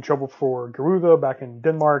begins making trouble for Gerutha back in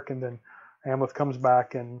Denmark, and then Amleth comes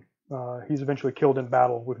back and he's eventually killed in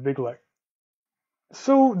battle with Viglek.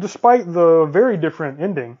 So, despite the very different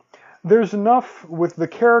ending, there's enough with the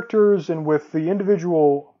characters and with the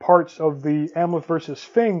individual parts of the Amleth versus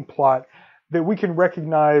Fing plot that we can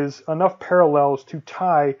recognize enough parallels to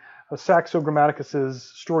tie Saxo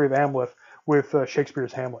Grammaticus' story of Amleth with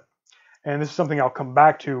Shakespeare's Hamlet. And this is something I'll come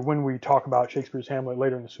back to when we talk about Shakespeare's Hamlet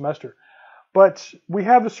later in the semester. But we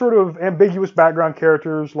have the sort of ambiguous background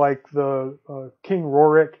characters like the King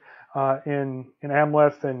Rorik in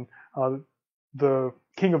Amleth, and the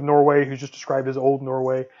King of Norway, who's just described as Old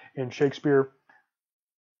Norway in Shakespeare.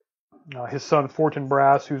 His son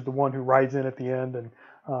Fortinbras, who's the one who rides in at the end and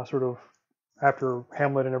sort of after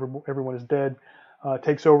Hamlet and everyone is dead,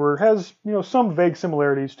 takes over, has some vague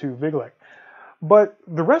similarities to Viglek. But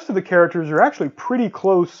the rest of the characters are actually pretty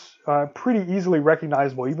close, pretty easily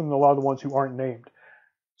recognizable, even a lot of the ones who aren't named.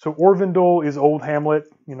 So Orvindel is Old Hamlet.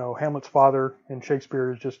 Hamlet's father in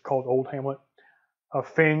Shakespeare is just called Old Hamlet.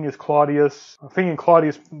 Fing is Claudius. Fing and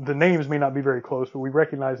Claudius, the names may not be very close, but we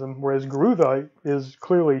recognize them, whereas Garutha is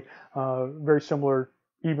clearly very similar,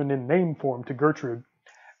 even in name form, to Gertrude.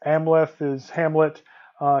 Amleth is Hamlet.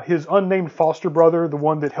 His unnamed foster brother, the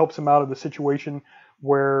one that helps him out of the situation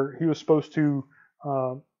where he was supposed to,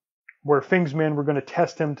 where Fing's men were going to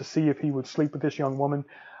test him to see if he would sleep with this young woman.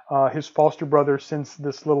 His foster brother sends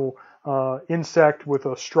this little insect with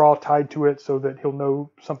a straw tied to it so that he'll know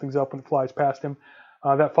something's up when it flies past him.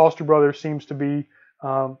 That foster brother seems to be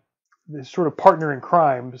his sort of partner in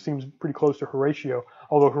crime. It seems pretty close to Horatio,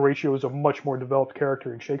 although Horatio is a much more developed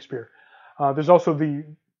character in Shakespeare. There's also the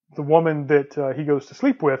woman that he goes to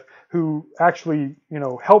sleep with, who actually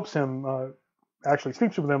helps him, actually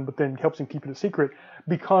sleeps with him, but then helps him keep it a secret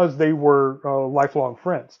because they were lifelong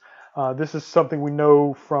friends. This is something we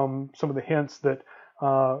know from some of the hints that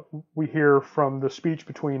we hear from the speech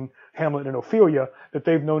between Hamlet and Ophelia, that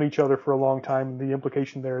they've known each other for a long time. The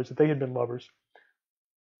implication there is that they had been lovers.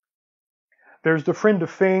 There's the friend of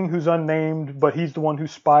Fing, who's unnamed, but he's the one who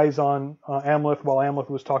spies on Amleth while Amleth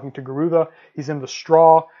was talking to Garutha. He's in the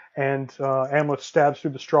straw, and Amleth stabs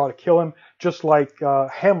through the straw to kill him, just like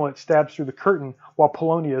Hamlet stabs through the curtain while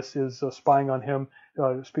Polonius is spying on him,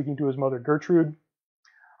 speaking to his mother Gertrude.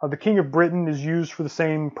 The King of Britain is used for the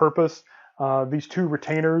same purpose. These two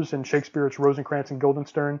retainers, in Shakespeare it's Rosencrantz and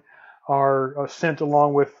Guildenstern, are sent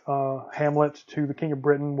along with Hamlet to the King of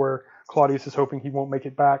Britain, where Claudius is hoping he won't make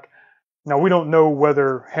it back. Now, we don't know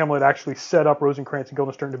whether Hamlet actually set up Rosencrantz and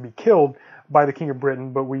Guildenstern to be killed by the King of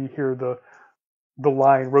Britain, but we hear the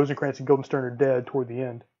line, Rosencrantz and Guildenstern are dead, toward the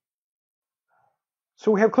end.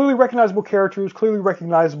 So we have clearly recognizable characters, clearly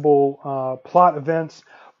recognizable plot events,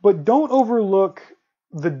 but don't overlook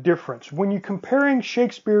the difference. When you're comparing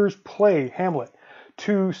Shakespeare's play, Hamlet,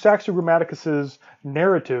 to Saxo Grammaticus's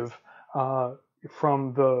narrative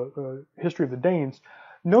from the history of the Danes,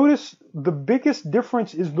 notice the biggest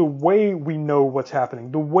difference is the way we know what's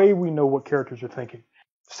happening, the way we know what characters are thinking.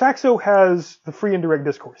 Saxo has the free indirect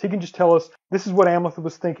discourse. He can just tell us, this is what Amleth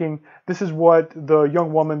was thinking, this is what the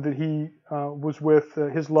young woman that he was with,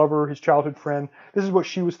 his lover, his childhood friend, this is what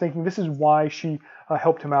she was thinking, this is why she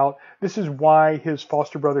helped him out, this is why his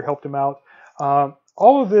foster brother helped him out.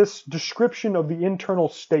 All of this description of the internal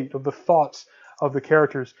state, of the thoughts of the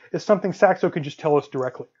characters, is something Saxo can just tell us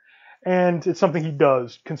directly. And it's something he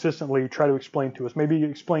does consistently try to explain to us. Maybe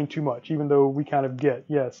explain too much, even though we kind of get,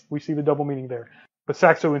 yes, we see the double meaning there. But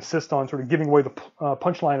Saxo insists on sort of giving away the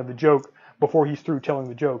punchline of the joke before he's through telling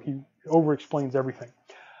the joke. He over-explains everything.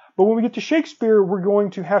 But when we get to Shakespeare, we're going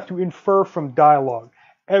to have to infer from dialogue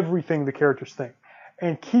everything the characters think.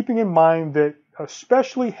 And keeping in mind that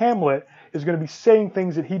especially Hamlet is going to be saying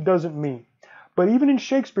things that he doesn't mean. But even in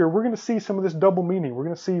Shakespeare, we're going to see some of this double meaning. We're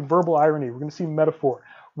going to see verbal irony. We're going to see metaphor.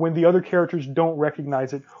 When the other characters don't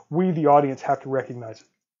recognize it, we, the audience, have to recognize it.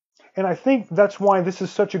 And I think that's why this is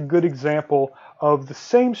such a good example of the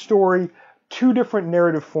same story, two different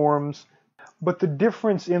narrative forms, but the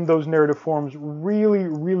difference in those narrative forms really,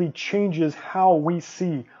 really changes how we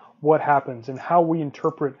see what happens and how we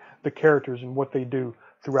interpret the characters and what they do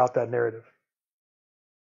throughout that narrative.